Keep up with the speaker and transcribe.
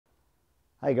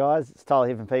Hey guys, it's Tyler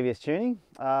here from PVS Tuning.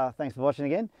 Thanks for watching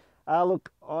again.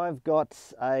 Look, I've got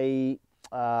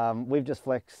we've just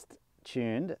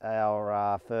tuned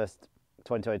our first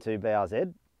 2022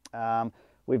 BRZ.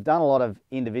 We've done a lot of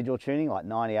individual tuning like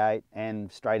 98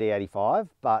 and straight E85,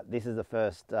 but this is the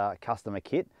first customer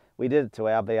kit. We did it to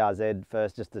our BRZ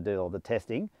first just to do all the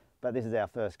testing, but this is our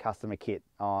first customer kit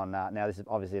on, now this is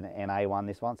obviously an NA one,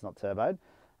 this one, it's not turboed.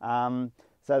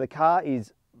 So the car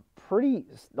is pretty,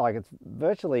 like it's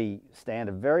virtually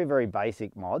standard, very, very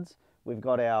basic mods. We've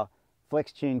got our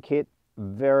flex tune kit,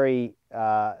 very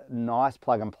nice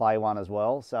plug and play one as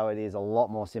well. So it is a lot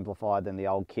more simplified than the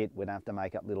old kit. We don't have to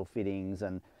make up little fittings,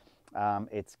 and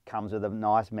it comes with a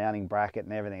nice mounting bracket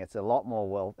and everything. It's a lot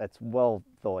more it's well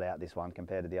thought out, this one,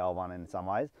 compared to the old one in some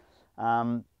ways.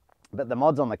 But the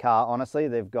mods on the car, honestly,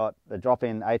 they've got a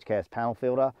drop-in HKS panel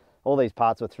filter. All these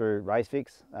parts were through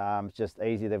RaceFix. It's just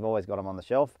easy. They've always got them on the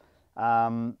shelf.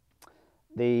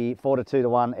 The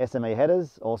 4:2:1 SME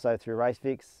headers, also through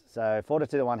RaceFix. So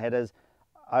 4:2:1 headers,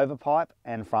 over pipe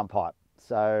and front pipe.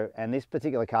 So, and this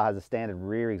particular car has a standard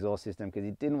rear exhaust system because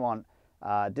he didn't want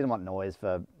noise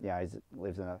for, you know, he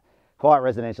lives in a quiet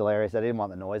residential area, so he didn't want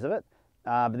the noise of it.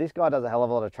 But this guy does a hell of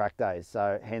a lot of track days,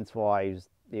 so hence why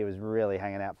he was really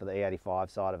hanging out for the E85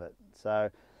 side of it.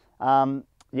 So,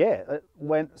 yeah, it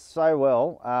went so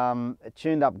well. It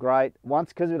tuned up great.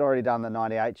 Once, because we'd already done the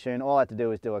 98 tune, all I had to do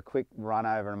was do a quick run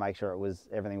over and make sure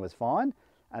everything was fine.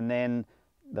 And then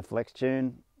the flex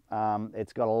tune,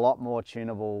 it's got a lot more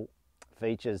tunable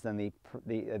features than the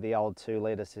old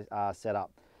 2-litre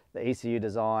setup. The ECU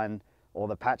design or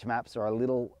the patch maps are a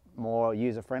little more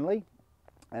user-friendly,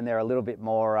 and they're a little bit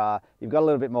more, you've got a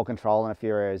little bit more control in a few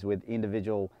areas with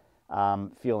individual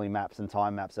fueling maps and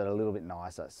time maps that are a little bit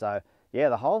nicer. So yeah,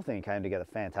 the whole thing came together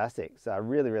fantastic. So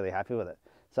really, really happy with it.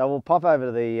 So we'll pop over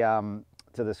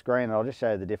to the screen and I'll just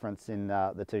show you the difference in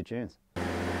the two tunes.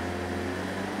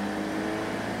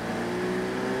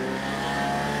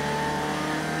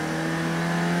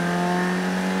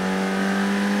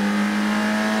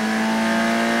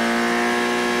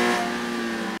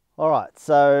 All right,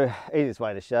 so easiest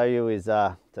way to show you is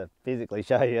to physically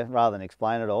show you rather than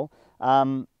explain it all.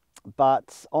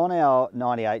 But on our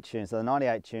 98 tune, so the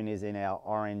 98 tune is in our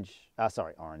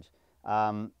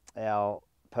our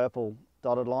purple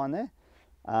dotted line there.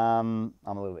 I'm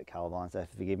a little bit colorblind, so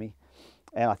forgive me.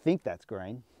 And I think that's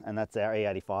green, and that's our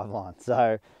E85 line.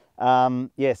 So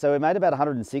yeah, so we made about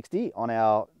 160 on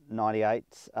our 98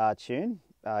 tune.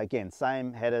 Again,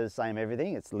 same headers, same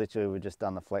everything. It's literally, we've just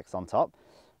done the flex on top.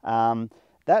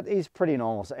 That is pretty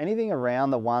normal. So anything around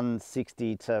the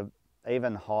 160 to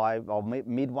even high or mid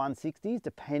 160s,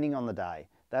 depending on the day.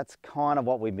 That's kind of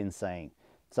what we've been seeing.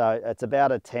 So it's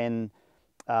about a 10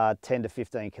 to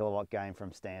 15 kilowatt gain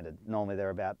from standard. Normally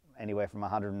they're about anywhere from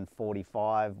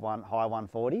 145, high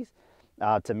 140s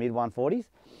to mid 140s.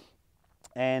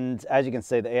 And as you can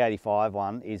see, the E85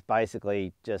 one is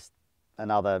basically just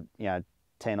another,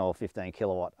 10 or 15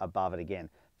 kilowatt above it again.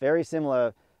 Very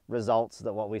similar results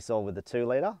that what we saw with the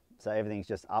 2-litre. So everything's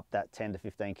just up that 10 to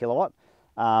 15 kilowatt.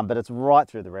 But it's right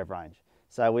through the rev range.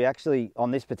 So we actually, on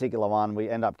this particular one, we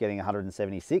end up getting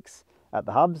 176 at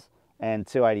the hubs and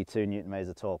 282 Newton meters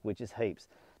of torque, which is heaps.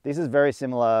 This is very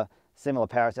similar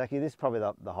power. It's actually, this is probably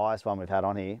the highest one we've had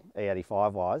on here,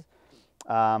 E85 wise.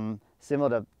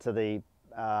 Similar to the,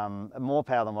 more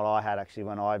power than what I had actually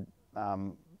when I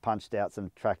punched out some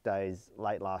track days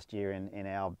late last year in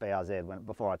our BRZ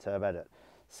before I turboed it.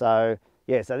 So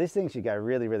yeah, so this thing should go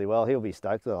really, really well. He'll be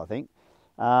stoked with it, I think.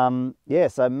 Yeah,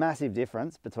 so massive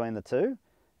difference between the two.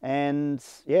 And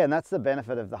yeah, and that's the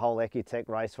benefit of the whole EcuTech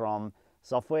Race ROM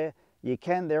software.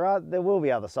 There will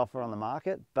be other software on the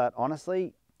market, but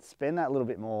honestly, spend that little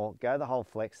bit more, go the whole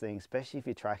flex thing, especially if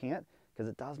you're tracking it, because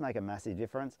it does make a massive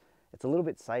difference. It's a little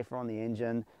bit safer on the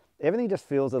engine. Everything just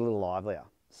feels a little livelier.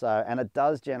 So, and it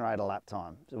does generate a lap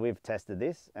time. So we've tested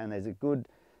this, and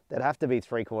there'd have to be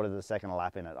 3/4 of a second a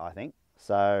lap in it, I think.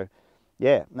 So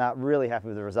yeah, no, really happy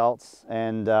with the results,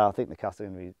 and I think the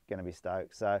customer is going to be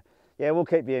stoked. So yeah, we'll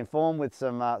keep you informed with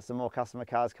some more customer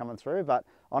cars coming through. But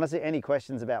honestly, any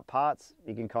questions about parts,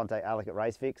 you can contact Alec at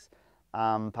RaceFix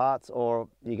parts, or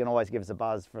you can always give us a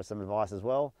buzz for some advice as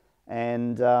well.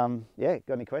 And yeah,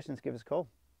 got any questions, give us a call.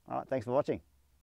 All right, thanks for watching.